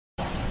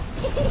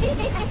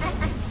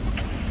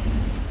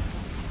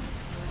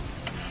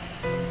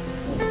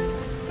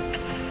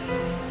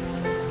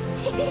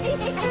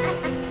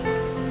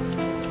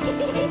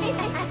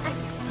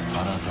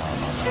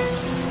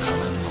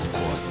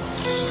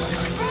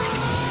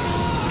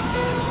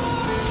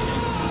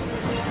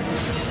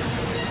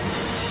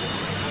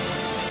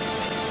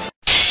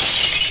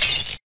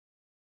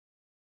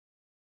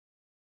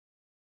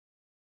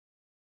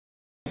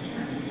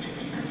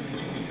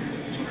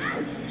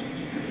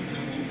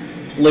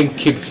Link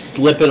keeps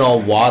slipping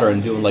on water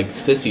and doing like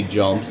sissy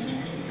jumps.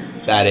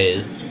 That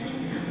is.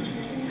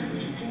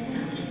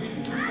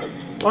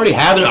 I'm already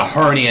having a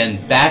hernia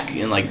and back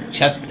and like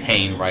chest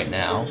pain right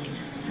now.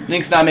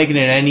 Link's not making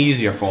it any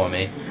easier for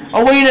me.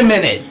 Oh, wait a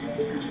minute.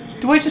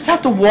 Do I just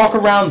have to walk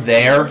around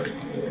there?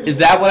 Is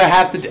that what I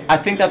have to do? I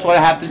think that's what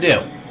I have to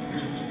do.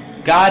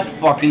 God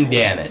fucking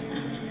damn it.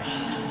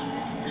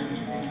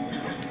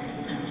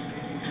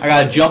 I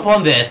gotta jump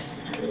on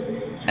this.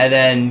 And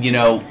then, you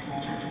know...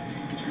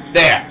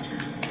 There.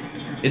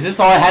 Is this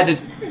all I had to...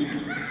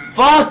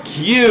 Fuck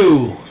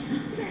you!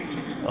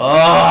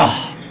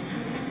 Ugh.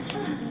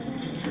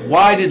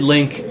 Why did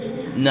Link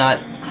not...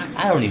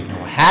 I don't even know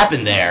what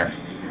happened there.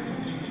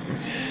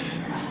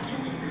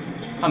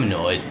 I'm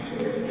annoyed.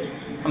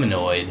 I'm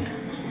annoyed.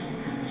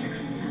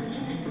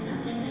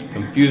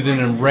 Confused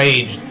and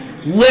enraged.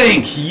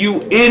 Link,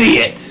 you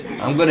idiot!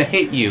 I'm gonna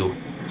hit you.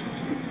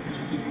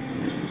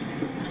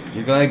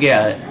 You're gonna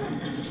get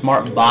a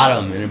smart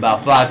bottom in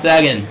about 5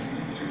 seconds.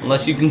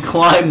 Unless you can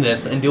climb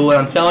this and do what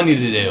I'm telling you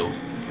to do.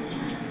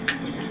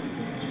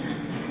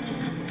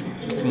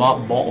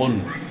 Smart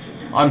bottom.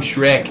 I'm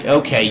Shrek.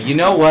 Okay, you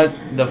know what?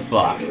 The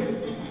fuck.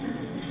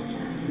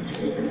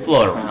 Just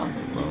float around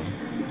the room.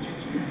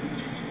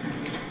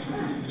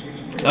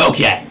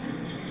 Okay.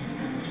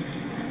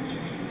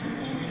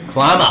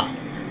 Climb up.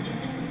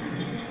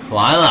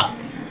 Climb up.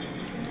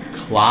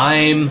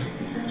 Climb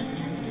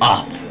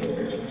up.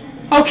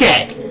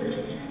 Okay.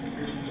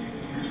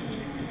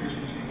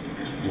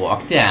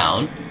 Walk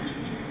down.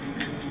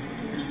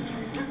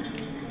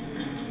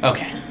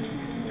 Okay.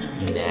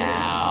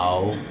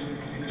 Now,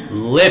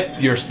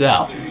 lift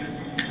yourself.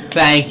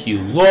 Thank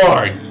you,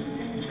 Lord.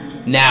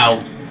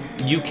 Now,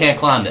 you can't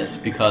climb this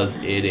because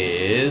it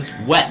is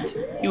wet.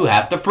 You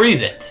have to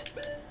freeze it.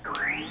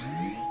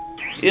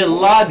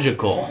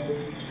 Illogical.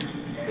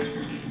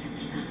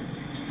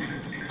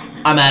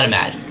 I'm out of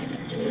magic.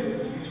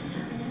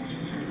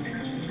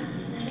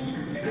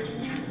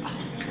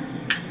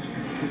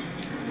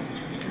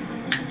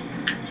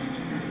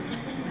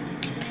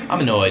 I'm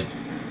annoyed.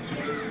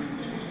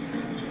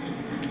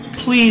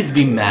 Please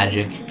be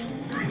magic.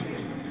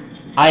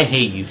 I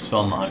hate you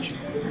so much.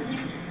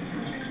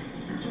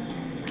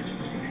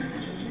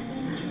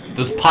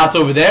 Those pots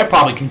over there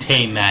probably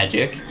contain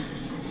magic.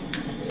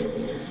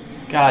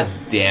 God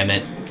damn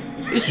it.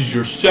 This is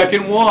your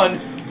second one.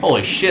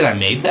 Holy shit, I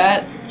made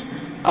that?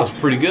 That was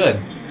pretty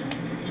good.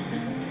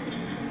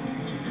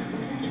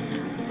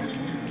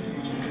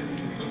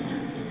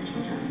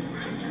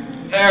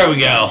 There we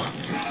go.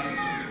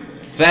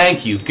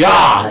 Thank you,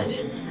 God!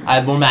 I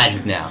have more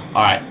magic now.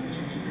 Alright.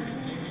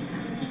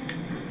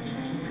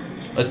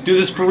 Let's do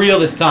this for real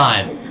this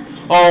time.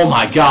 Oh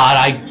my god,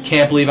 I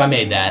can't believe I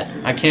made that.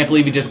 I can't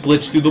believe he just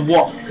glitched through the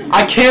wall.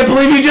 I can't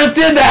believe he just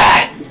did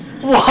that!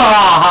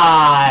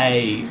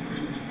 Why?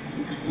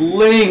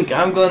 Link,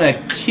 I'm gonna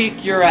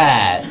kick your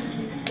ass.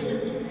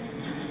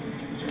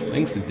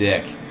 Link's a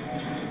dick.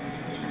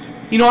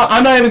 You know what?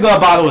 I'm not even gonna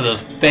bother with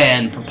those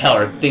fan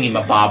propeller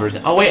thingy-mabobbers.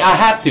 Oh wait, I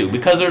have to,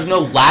 because there's no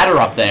ladder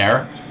up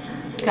there.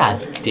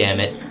 God damn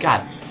it.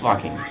 God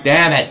fucking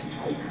damn it.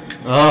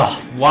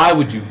 Ugh, why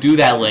would you do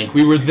that, Link?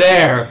 We were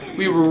there.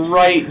 We were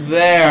right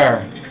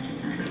there.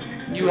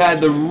 You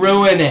had to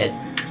ruin it.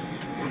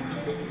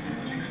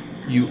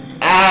 You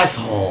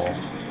asshole.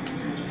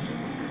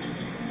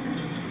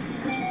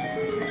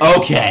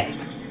 Okay.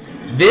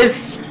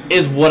 This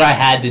is what I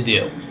had to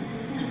do.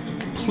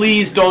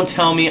 Please don't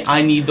tell me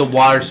I need the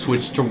water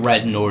switch to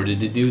red in order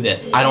to do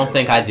this. I don't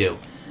think I do.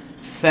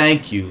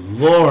 Thank you,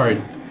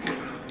 Lord.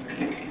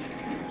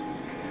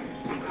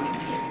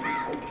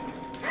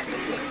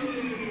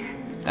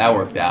 That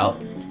worked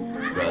out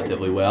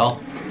relatively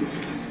well.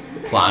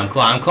 Climb,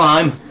 climb,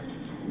 climb.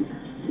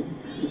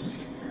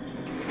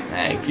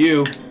 Thank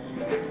you.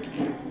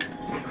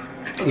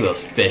 Look at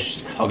those fish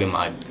just hugging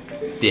my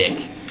dick.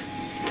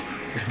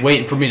 Just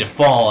waiting for me to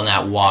fall in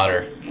that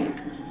water.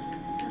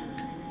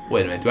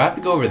 Wait a minute, do I have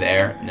to go over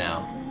there? No.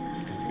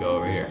 I have to go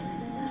over here.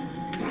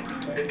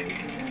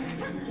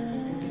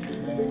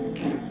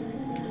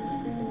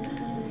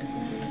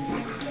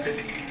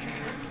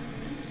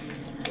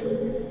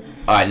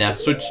 Alright, now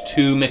switch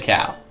to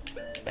Macau.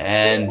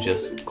 And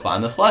just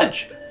climb the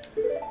sledge.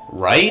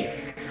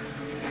 Right?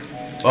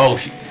 Oh,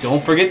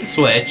 don't forget the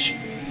switch.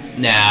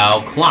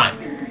 Now, climb.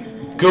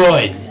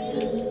 Good.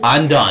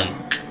 I'm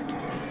done.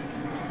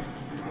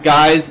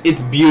 Guys,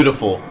 it's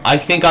beautiful. I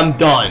think I'm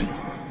done.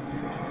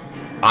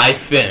 I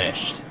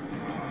finished.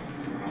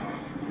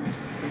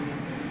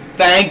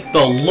 Thank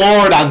the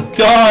Lord, I'm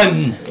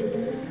done!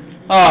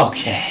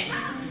 Okay.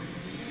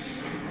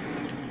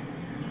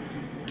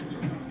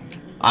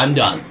 I'm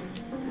done.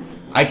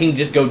 I can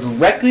just go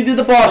directly to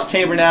the boss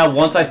chamber now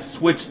once I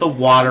switch the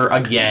water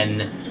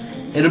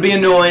again. It'll be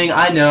annoying,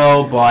 I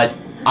know, but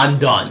I'm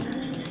done.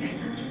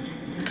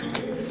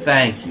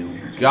 Thank you,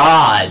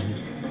 God.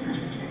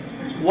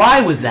 Why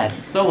was that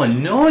so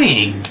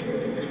annoying?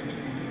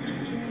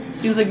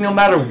 Seems like no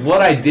matter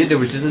what I did, there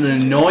was just an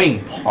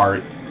annoying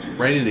part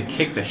ready to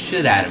kick the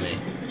shit out of me.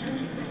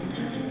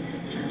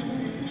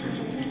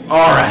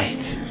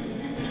 Alright.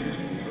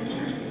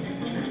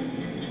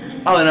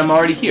 Oh, and I'm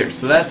already here,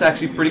 so that's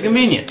actually pretty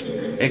convenient.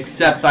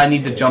 Except I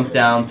need to jump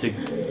down to...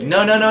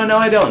 No,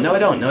 I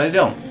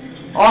don't.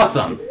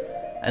 Awesome.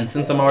 And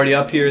since I'm already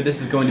up here,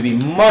 this is going to be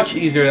much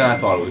easier than I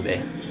thought it would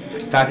be.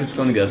 In fact, it's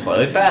going to go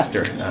slightly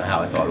faster than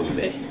how I thought it would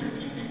be.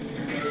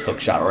 Hook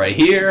shot right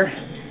here.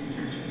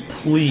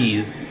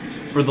 Please,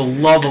 for the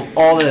love of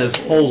all that is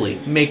holy,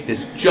 make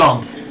this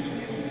jump.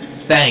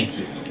 Thank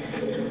you.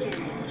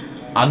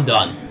 I'm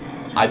done.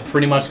 I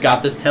pretty much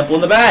got this temple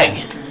in the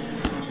bag.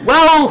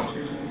 Well,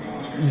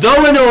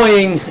 though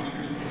annoying,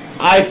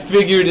 I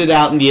figured it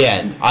out in the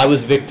end. I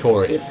was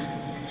victorious.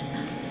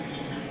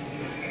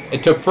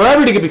 It took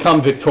forever to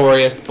become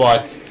victorious,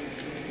 but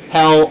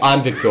hell,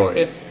 I'm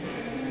victorious.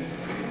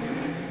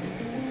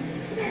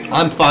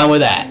 I'm fine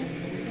with that.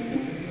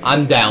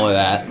 I'm down with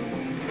that.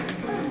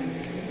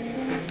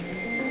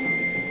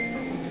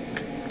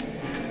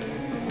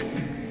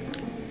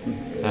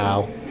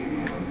 Ow.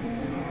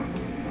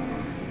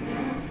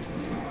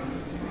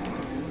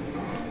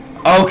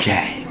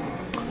 Okay.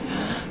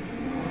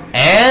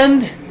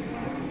 And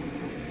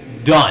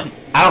done.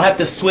 I don't have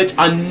to switch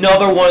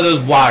another one of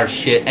those water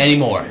shit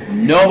anymore.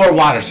 No more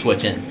water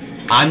switching.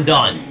 I'm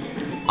done.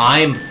 I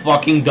am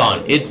fucking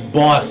done. It's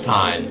boss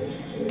time.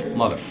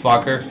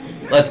 Motherfucker.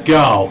 Let's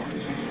go.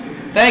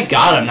 Thank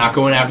God I'm not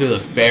going after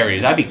those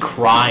fairies. I'd be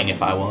crying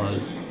if I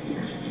was.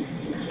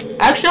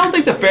 Actually, I don't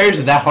think the fairies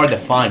are that hard to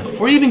find.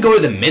 Before you even go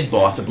to the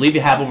mid-boss, I believe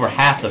you have over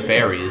half the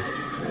fairies.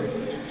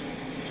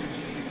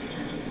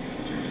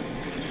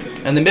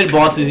 And the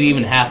mid-boss is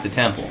even half the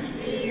temple.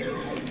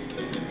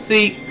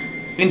 See,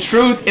 in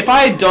truth, if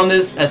I had done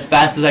this as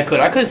fast as I could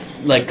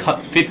like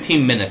cut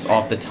 15 minutes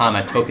off the time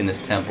I took in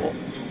this temple.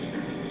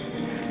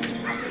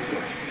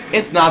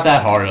 It's not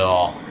that hard at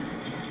all.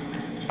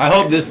 I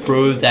hope this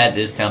proves that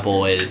this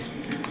temple is,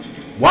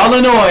 while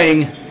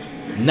annoying,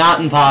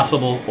 not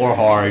impossible or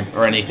hard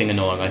or anything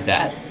annoying like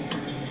that.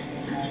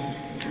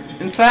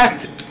 In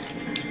fact,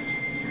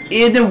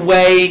 in a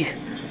way,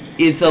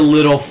 it's a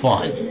little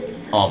fun,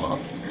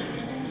 almost.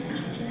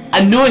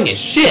 Annoying as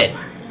shit,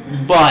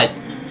 but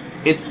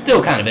it's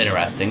still kind of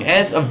interesting.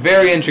 And it's a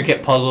very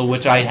intricate puzzle,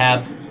 which I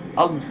have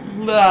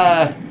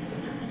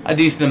a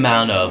decent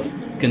amount of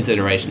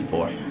consideration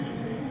for.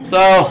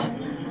 So,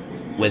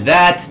 with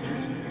that,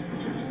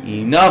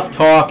 enough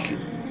talk,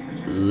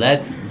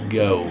 let's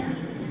go.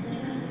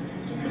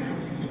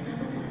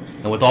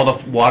 And with all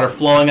the water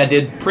flowing I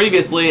did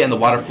previously, and the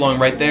water flowing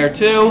right there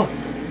too,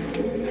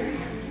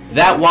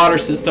 that water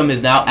system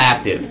is now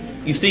active.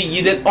 You see,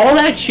 you did all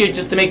that shit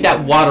just to make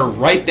that water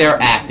right there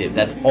active.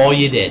 That's all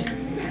you did.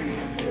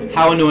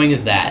 How annoying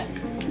is that?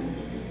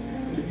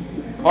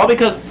 All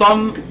because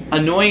some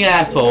annoying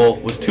asshole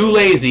was too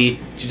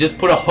lazy to just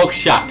put a hook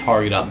shot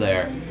target up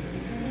there.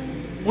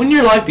 Wouldn't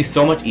your life be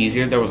so much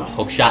easier if there was a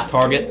hook shot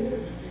target?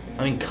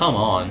 I mean, come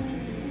on.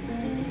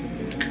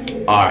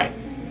 Alright.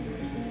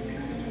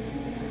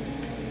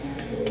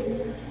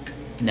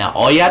 Now,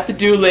 all you have to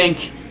do,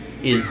 Link,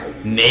 is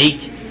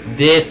make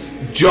this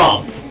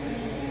jump.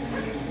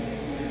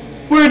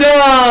 We're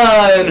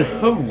done!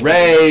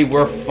 Hooray,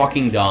 we're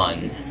fucking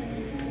done.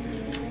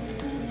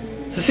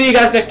 So see you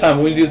guys next time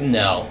when we do...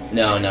 No.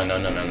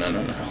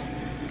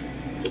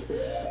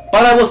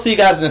 But I will see you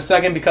guys in a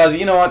second because,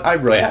 you know what, I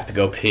really have to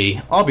go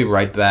pee. I'll be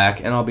right back,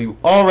 and I'll be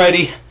all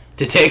ready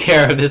to take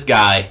care of this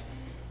guy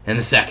in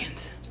a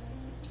second.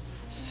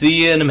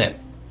 See you in a minute.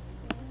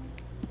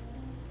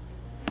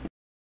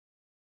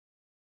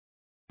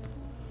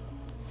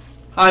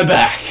 I'm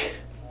back.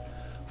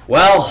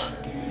 Well...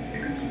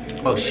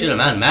 Oh shit, I'm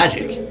out of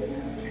magic.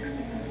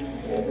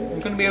 I'm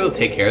gonna be able to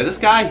take care of this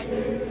guy?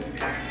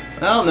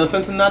 Well, no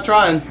sense in not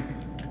trying.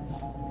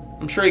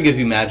 I'm sure he gives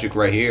you magic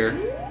right here.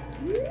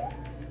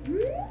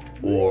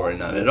 Or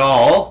not at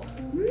all.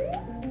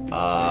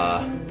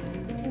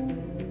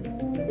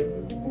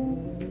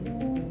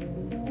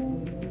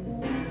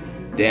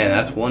 Damn,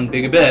 that's one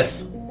big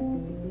abyss.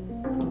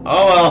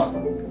 Oh well.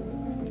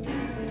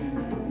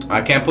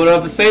 I can't put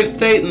up a save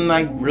state and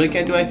I really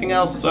can't do anything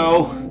else,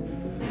 so...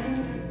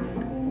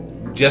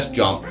 Just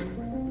jump.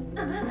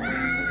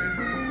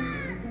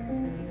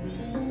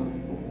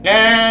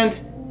 And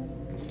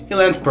he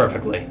lands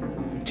perfectly.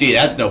 Gee,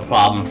 that's no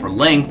problem for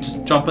Link.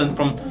 Just jumping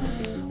from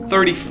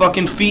 30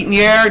 fucking feet in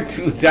the air.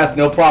 Dude, that's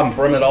no problem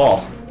for him at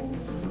all.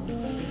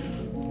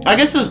 I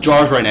guess those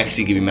jars right next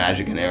to you give you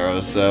magic and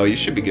arrows, so you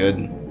should be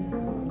good.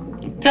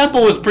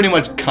 Temple was pretty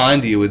much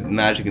kind to you with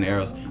magic and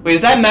arrows. Wait,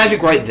 is that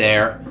magic right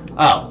there?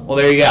 Oh, well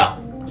there you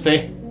go.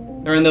 See?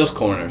 They're in those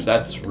corners.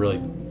 That's really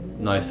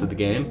nice of the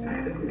game.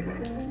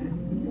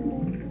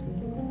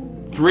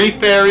 3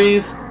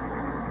 fairies,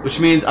 which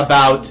means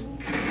about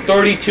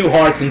 32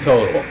 hearts in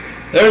total.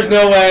 There's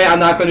no way I'm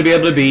not going to be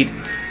able to beat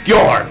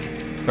Gjord,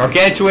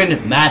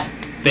 Gargantuan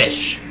Masked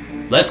Fish.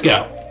 Let's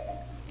go.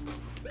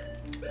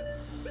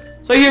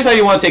 So here's how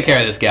you want to take care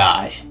of this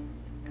guy.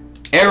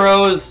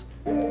 Arrows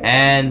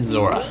and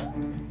Zora.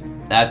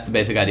 That's the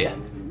basic idea.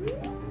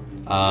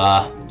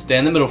 Stay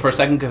in the middle for a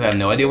second because I have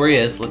no idea where he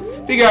is. Let's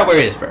figure out where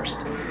he is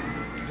first.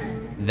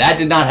 That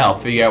did not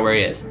help figure out where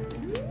he is.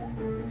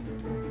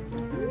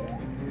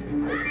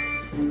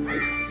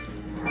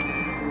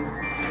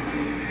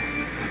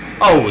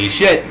 Holy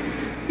shit!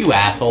 You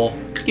asshole.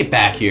 Get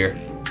back here.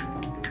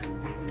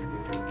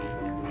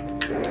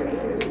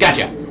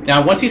 Gotcha.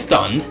 Now once he's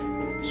stunned,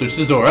 switch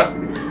to Zora.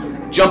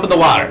 Jump in the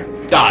water.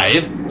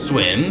 Dive.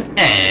 Swim.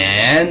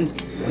 And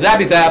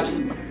zappy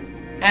zaps.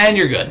 And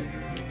you're good.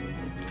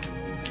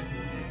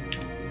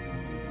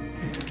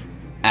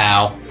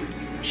 Ow.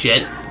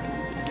 Shit.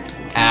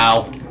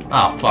 Ow.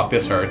 Oh, fuck,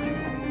 this hurts.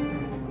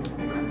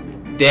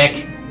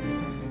 Dick.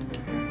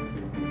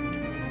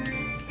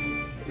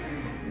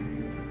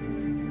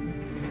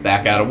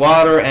 Back out of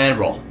water and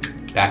roll.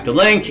 Back to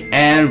Link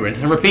and rinse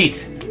and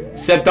repeat.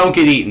 Except don't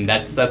get eaten.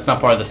 That's not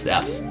part of the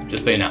steps.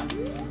 Just so you know.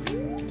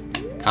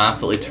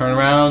 Constantly turn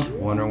around,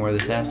 wondering where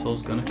this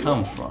asshole's gonna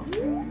come from.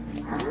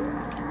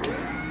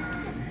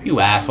 You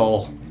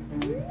asshole.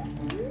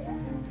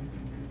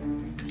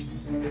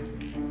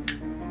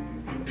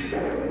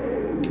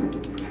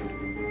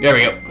 There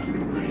we go.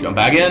 Jump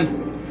back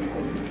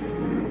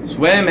in.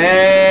 Swim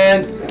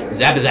and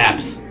zap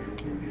zaps.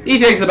 He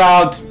takes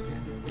about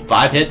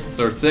 5 hits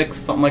or 6,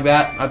 something like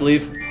that, I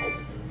believe.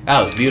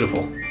 That was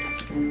beautiful.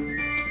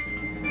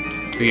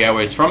 Figure out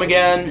where he's from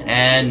again,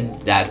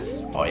 and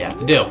that's all you have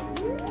to do.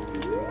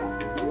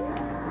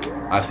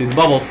 I see the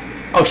bubbles.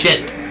 Oh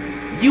shit!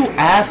 You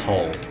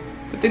asshole!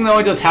 Good thing that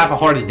only does half a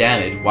heart of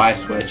damage. Why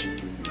switch?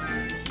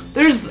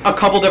 There's a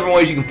couple different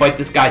ways you can fight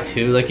this guy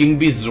too. Like you can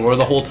be Zora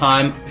the whole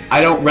time. I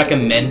don't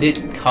recommend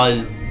it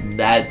because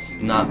that's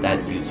not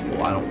that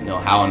useful. I don't know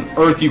how on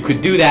earth you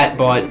could do that,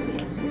 but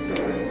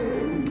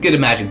let's get a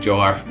magic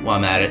jar while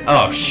I'm at it.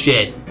 Oh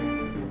shit!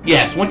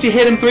 Yes, once you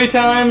hit him 3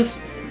 times,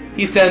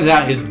 he sends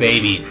out his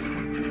babies,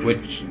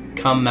 which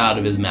come out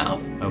of his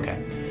mouth. Okay.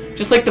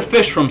 Just like the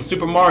fish from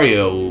Super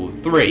Mario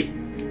 3.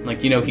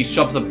 Like, you know, he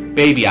shoves a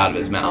baby out of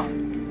his mouth.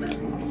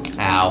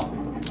 Ow.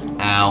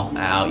 Ow.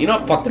 Ow. You know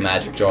what? Fuck the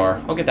magic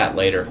jar. I'll get that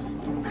later.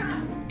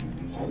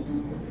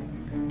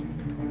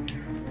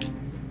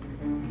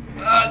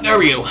 There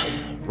we go.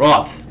 Roll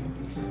up.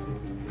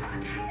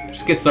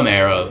 Just get some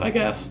arrows, I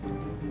guess.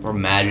 Or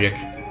magic.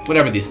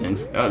 Whatever these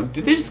things.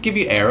 Did they just give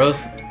you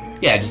arrows?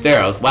 Yeah, just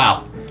arrows.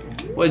 Wow.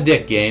 What a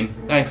dick, game.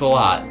 Thanks a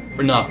lot.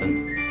 For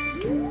nothing.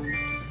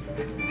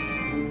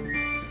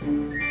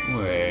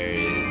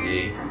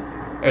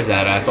 There's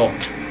that asshole.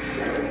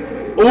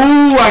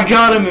 Ooh, I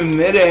got him in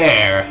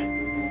midair.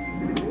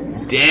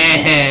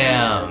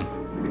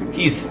 Damn.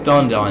 He's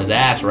stunned on his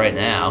ass right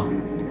now.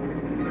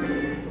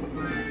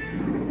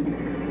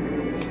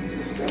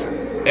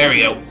 There we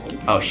go.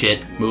 Oh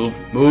shit. Move,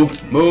 move,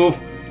 move.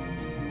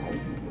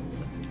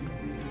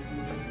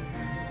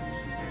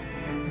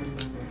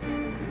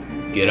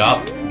 Get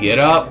up, get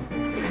up.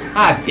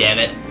 Ah, damn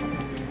it.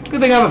 Good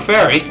thing I'm a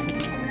fairy.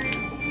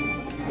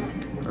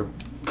 Or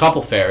a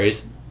couple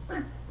fairies.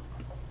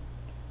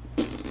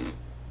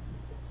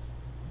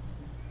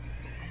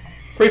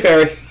 Free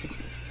fairy.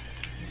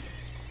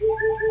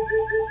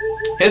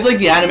 It's like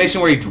the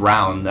animation where he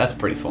drowned. That's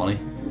pretty funny.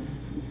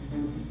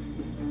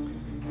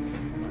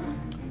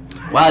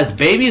 Wow, his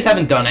babies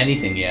haven't done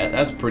anything yet.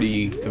 That's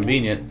pretty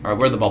convenient. Alright,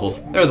 where are the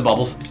bubbles? There are the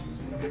bubbles.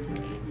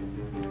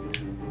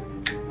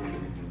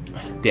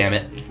 Damn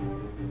it.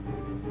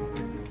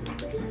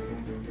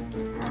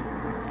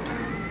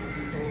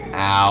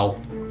 Ow.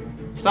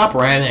 Stop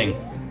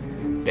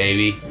ramming,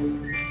 baby.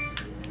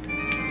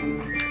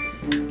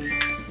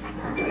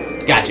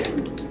 Gotcha.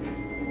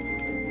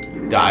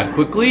 Dive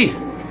quickly.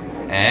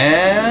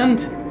 And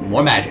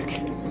more magic.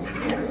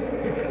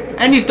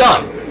 And he's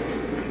done.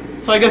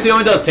 So I guess he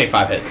only does take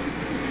 5 hits.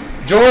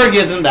 Jorg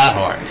isn't that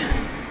hard.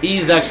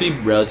 He's actually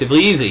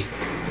relatively easy.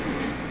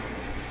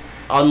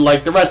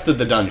 Unlike the rest of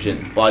the dungeon.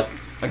 But,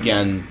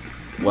 again,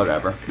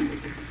 whatever.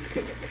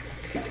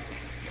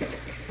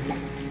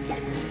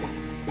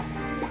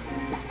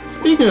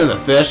 Speaking of the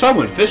fish, I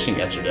went fishing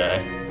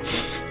yesterday.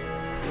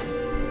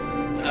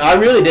 I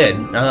really did.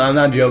 I'm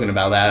not joking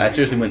about that. I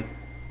seriously went...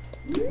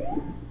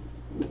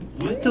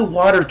 Why'd the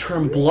water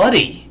turn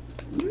bloody?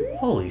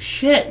 Holy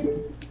shit.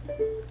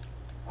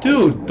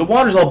 Dude, the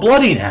water's all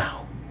bloody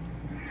now.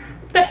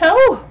 What the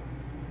hell?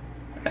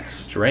 That's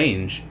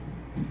strange.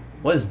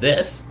 What is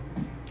this?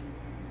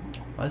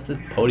 Why is the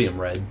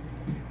podium red?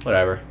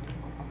 Whatever.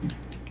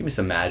 Give me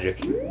some magic.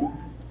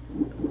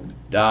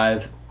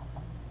 Dive.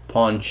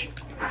 Punch.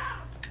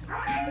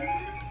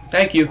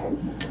 Thank you.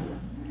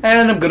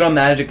 And I'm good on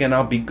magic, and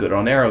I'll be good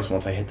on arrows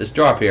once I hit this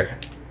drop here.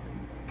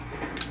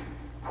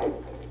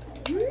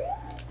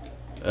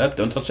 Yep,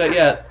 don't touch that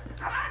yet.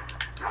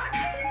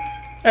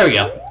 There we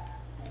go.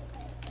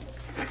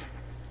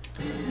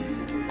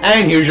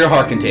 And here's your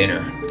heart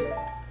container.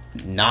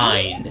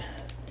 9.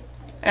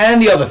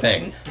 And the other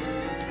thing.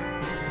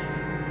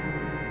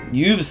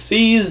 You've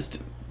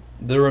seized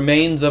the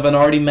remains of an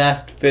already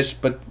masked fish,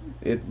 but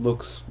it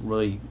looks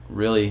really,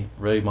 really,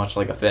 really much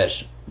like a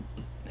fish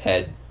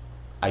head.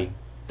 I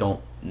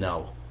don't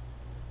know.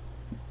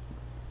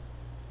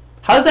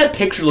 How does that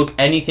picture look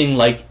anything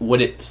like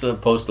what it's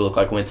supposed to look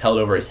like when it's held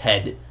over his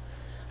head?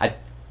 I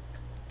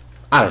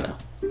don't know.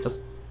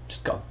 Just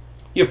go.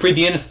 You have freed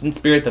the innocent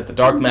spirit that the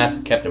dark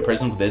mask kept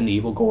imprisoned within the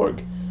evil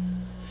Gorg.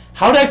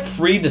 How did I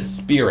free the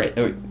spirit?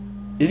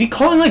 Is he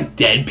calling like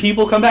dead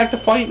people come back to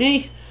fight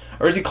me?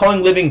 Or is he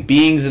calling living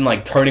beings and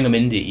like turning them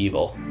into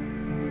evil?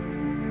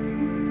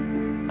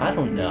 I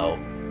don't know.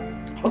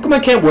 How come I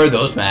can't wear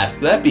those masks?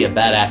 That'd be a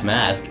badass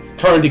mask.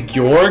 Turn to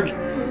Gorg?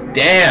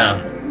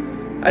 Damn.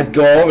 I'd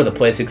go all over the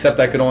place, except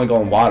I could only go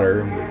in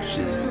water, which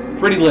is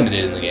pretty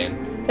limited in the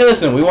game. Hey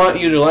listen, we want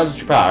you to lend us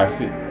your power.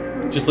 If you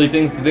just leave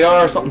things as they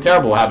are, something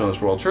terrible will happen in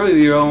this world.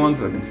 Surely you're the only ones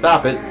that can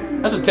stop it.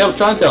 That's what Tails was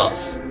trying to tell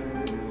us.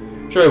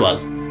 Sure he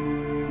was.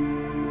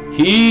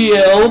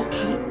 Help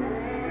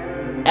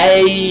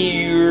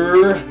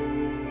our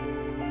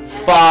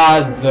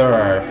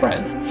father,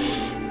 friends.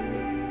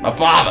 A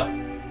father.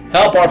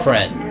 Help our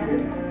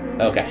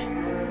friend. Okay.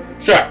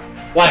 Sure.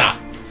 Why not?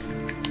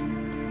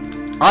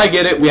 I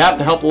get it. We have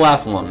to help the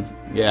last one.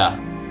 Yeah.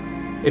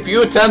 If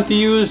you attempt to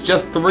use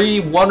just 3,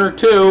 1, or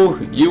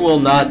 2, you will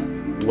not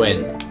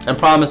win. And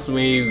promise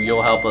me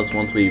you'll help us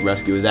once we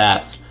rescue his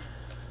ass.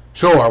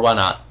 Sure, why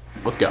not?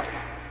 Let's go.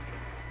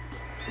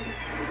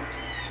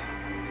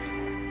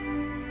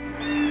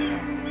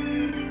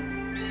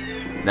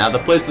 Now the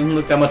place doesn't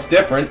look that much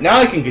different. Now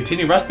I can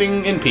continue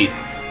resting in peace.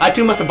 I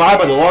too must abide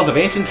by the laws of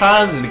ancient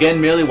times and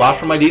again merely watch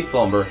from my deep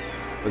slumber.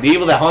 But the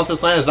evil that haunts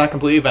this land is not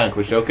completely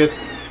vanquished, Ocus.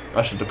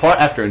 I should depart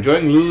after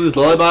enjoying Lulu's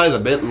lullabies a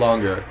bit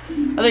longer.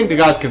 I think the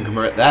gods can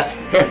commit that.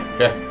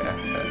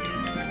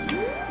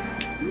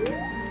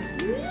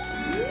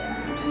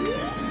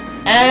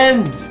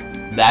 And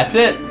that's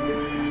it.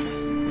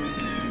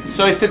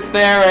 So he sits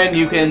there and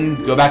you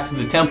can go back to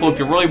the temple if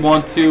you really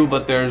want to,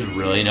 but there's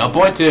really no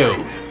point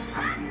to.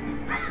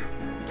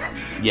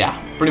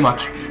 Yeah, pretty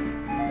much.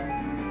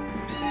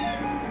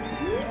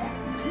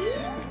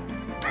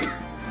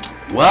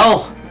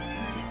 Well,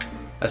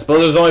 I suppose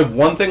there's only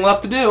one thing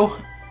left to do.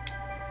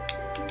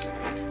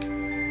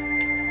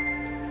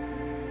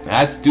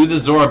 That's do the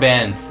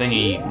Zorban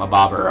thingy, my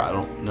bobber. I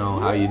don't know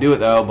how you do it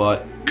though,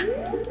 but do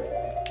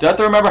I have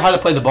to remember how to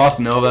play the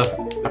Bossa Nova?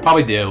 I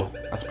probably do.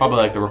 That's probably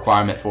like the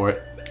requirement for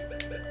it.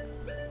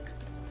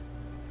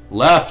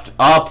 Left,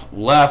 up,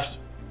 left,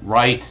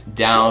 right,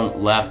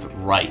 down, left,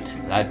 right.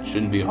 That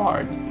shouldn't be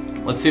hard.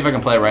 Let's see if I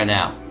can play it right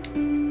now.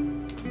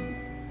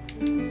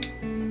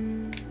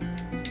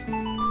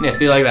 Yeah,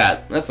 see, like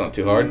that. That's not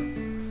too hard.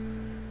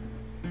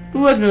 The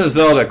Legend of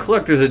Zelda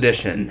Collector's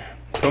Edition.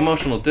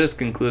 Promotional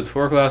disc includes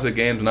 4 classic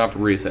games not for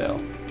resale.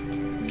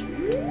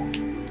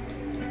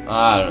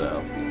 I don't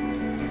know.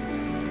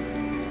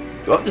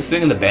 Do I have to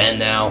sing in the band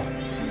now?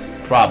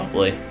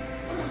 Probably.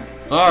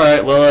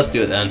 Alright, well, let's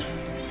do it then.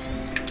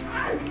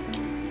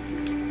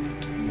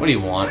 What do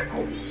you want?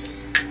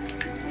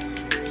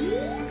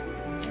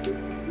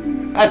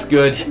 That's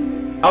good.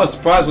 I was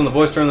surprised when the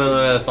voice turned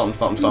into something,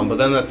 something, something, but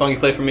then that song you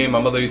played for me, my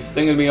mother used to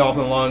sing to me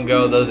often long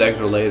ago. Those eggs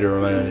were later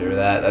reminded her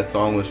that. That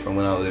song was from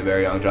when I was a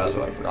very young child,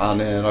 so I've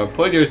forgotten it. I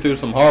put you through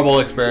some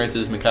horrible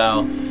experiences,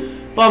 Mikau.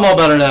 But I'm all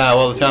better now.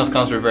 Well, the town's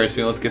concert very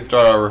soon. Let's get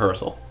started our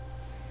rehearsal.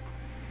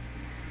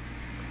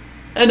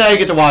 And now you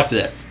get to watch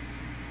this.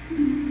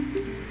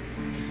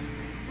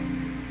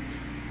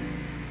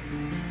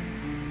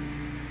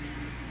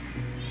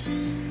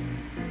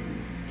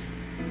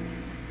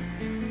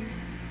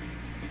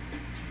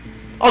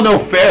 Oh, no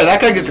fair.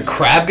 That guy gets a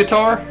crab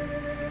guitar?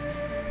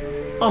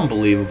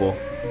 Unbelievable.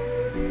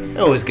 They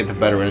always get the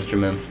better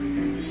instruments.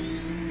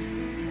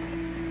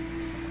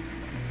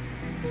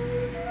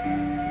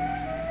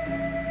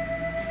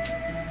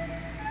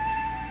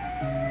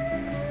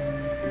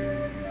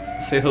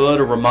 Say hello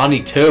to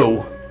Romani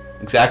too.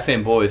 Exact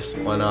same voice.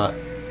 Why not?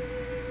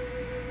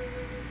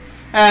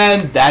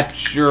 And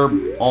that's your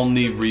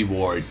only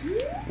reward.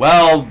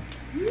 Well,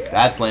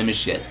 that's lame as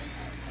shit.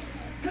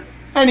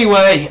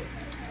 Anyway,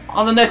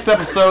 on the next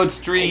episode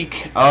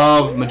streak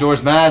of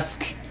Majora's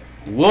Mask,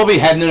 we'll be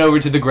heading over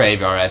to the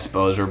graveyard, I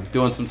suppose, or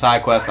doing some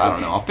side quests. I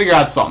don't know. I'll figure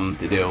out something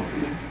to do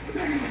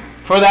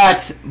for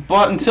that.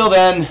 But until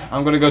then,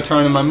 I'm going to go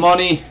turn in my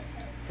money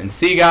and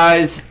see you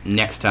guys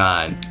next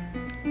time.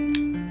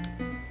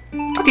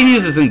 I can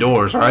use this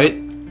indoors, right?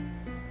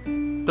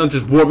 Don't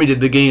just warp me to the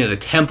beginning of the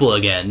temple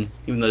again,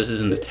 even though this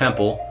isn't the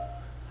temple.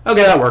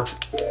 Okay, that works.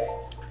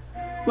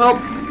 Well,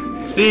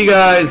 see you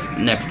guys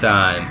next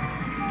time.